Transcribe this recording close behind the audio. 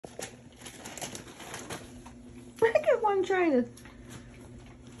I'm trying to...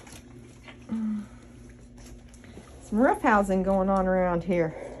 Some roughhousing going on around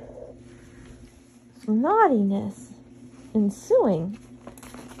here. Some naughtiness ensuing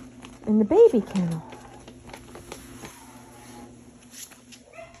in the baby kennel.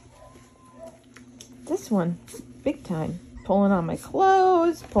 This one, big time. Pulling on my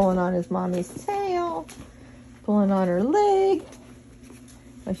clothes, pulling on his mommy's tail, pulling on her leg.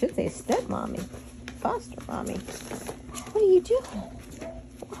 I should say stepmommy, foster mommy. What are you doing?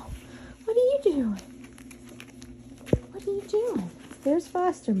 What are you doing? What are you doing? There's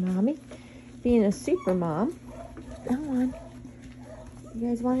foster mommy, being a super mom. Come on. You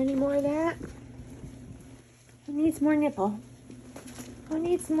guys want any more of that? Who needs more nipple? Who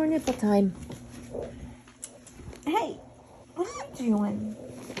needs some more nipple time? Hey, what are you doing?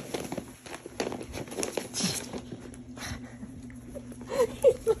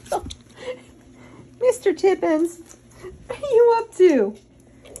 Mr. Tippins, what are you up to?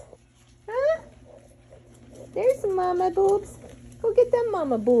 Huh? There's some mama boobs. Go get them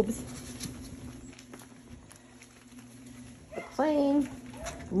mama boobs. They're playing,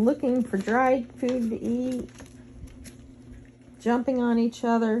 looking for dried food to eat, jumping on each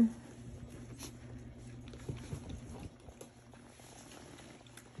other.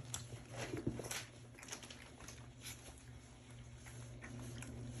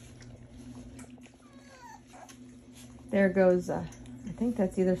 There goes, I think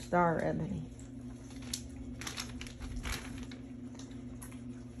that's either Star or Ebony.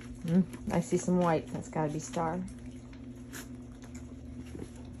 I see some white. That's got to be Star.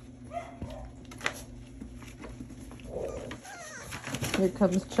 Here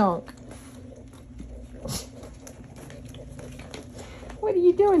comes Chunk. What are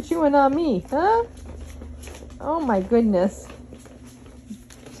you doing chewing on me, huh? Oh my goodness.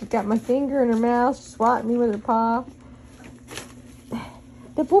 She's got my finger in her mouth, swatting me with her paw.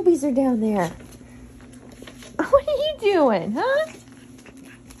 The boobies are down there. What are you doing, huh?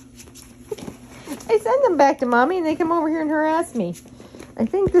 I send them back to mommy and they come over here and harass me. I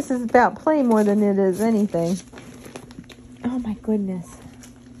think this is about play more than it is anything. Oh my goodness.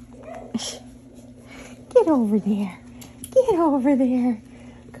 Get over there. Get over there.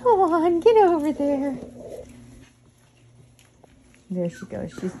 Come on, get over there. There she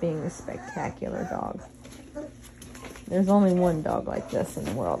goes. She's being a spectacular dog. There's only one dog like this in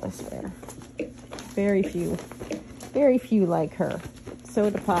the world, I swear. Very few like her.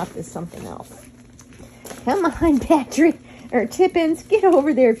 Soda Pop is something else. Come on, Patrick, or Tippins, get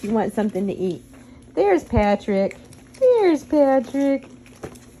over there if you want something to eat. There's Patrick. There's Patrick.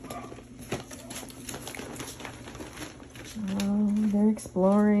 Oh, they're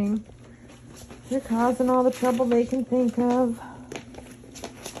exploring. They're causing all the trouble they can think of.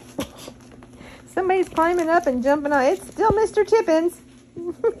 Somebody's climbing up and jumping on. It's still Mr. Tippins.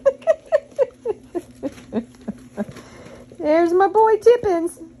 There's my boy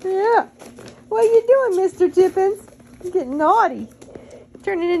Tippins. Yeah. What are you doing, Mr. Tippins? You're getting naughty.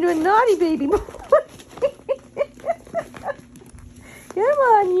 Turning into a naughty baby boy. Come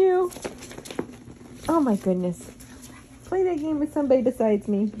on, you. Oh, my goodness. Play that game with somebody besides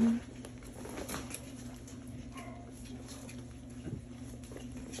me.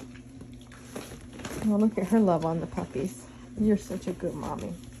 Oh, look at her love on the puppies. You're such a good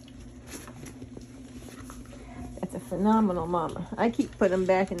mommy. That's a phenomenal mama. I keep putting them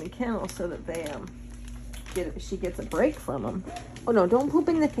back in the kennel so that they she gets a break from them. Oh no, don't poop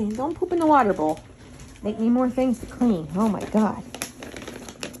in the thing. Don't poop in the water bowl. Make me more things to clean. Oh my God.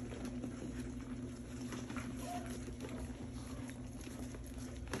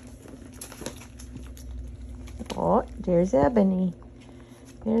 Oh, there's Ebony.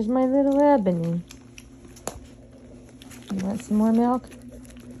 There's my little Ebony. You want some more milk?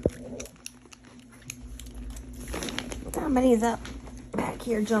 Somebody's up back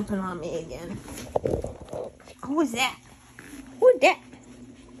here jumping on me again. Who was that? Who's that?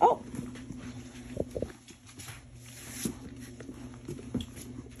 Oh.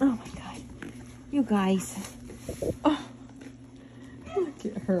 Oh my God. You guys. Oh. Look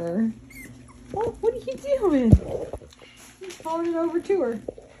at her. Oh, what are you doing? He's holding it over to her.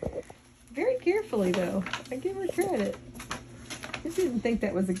 Very carefully, though. I give her credit. I didn't think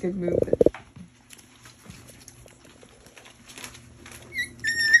that was a good move.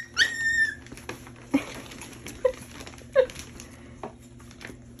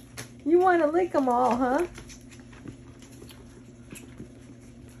 You want to lick them all, huh?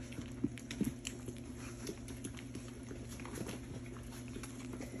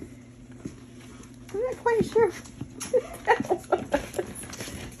 I'm not quite sure.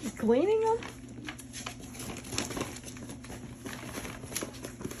 Cleaning them?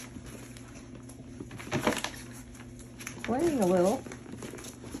 sweating a little.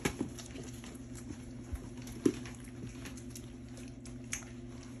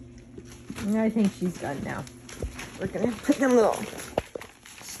 I think she's done now. We're gonna put them little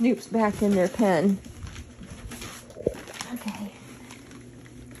snoops back in their pen. Okay.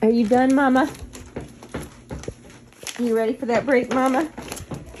 Are you done, Mama? Are you ready for that break, Mama?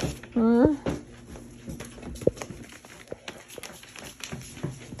 Huh?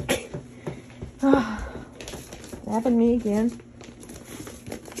 Oh, stabbing me again.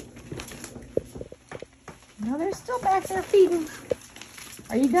 No, they're still back there feeding.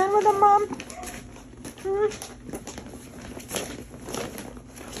 Are you done with them, Mom? Hmm?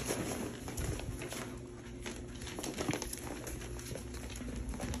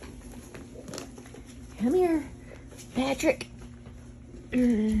 Come here, Patrick.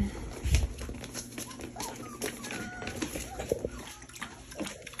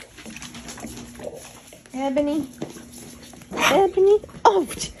 Ebony. Ebony. Oh,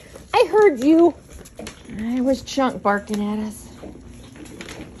 I heard you. I was Chunk barking at us.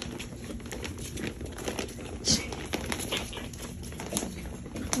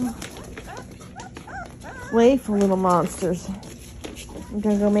 Playful little monsters. I'm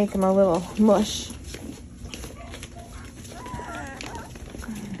gonna go make them a little mush.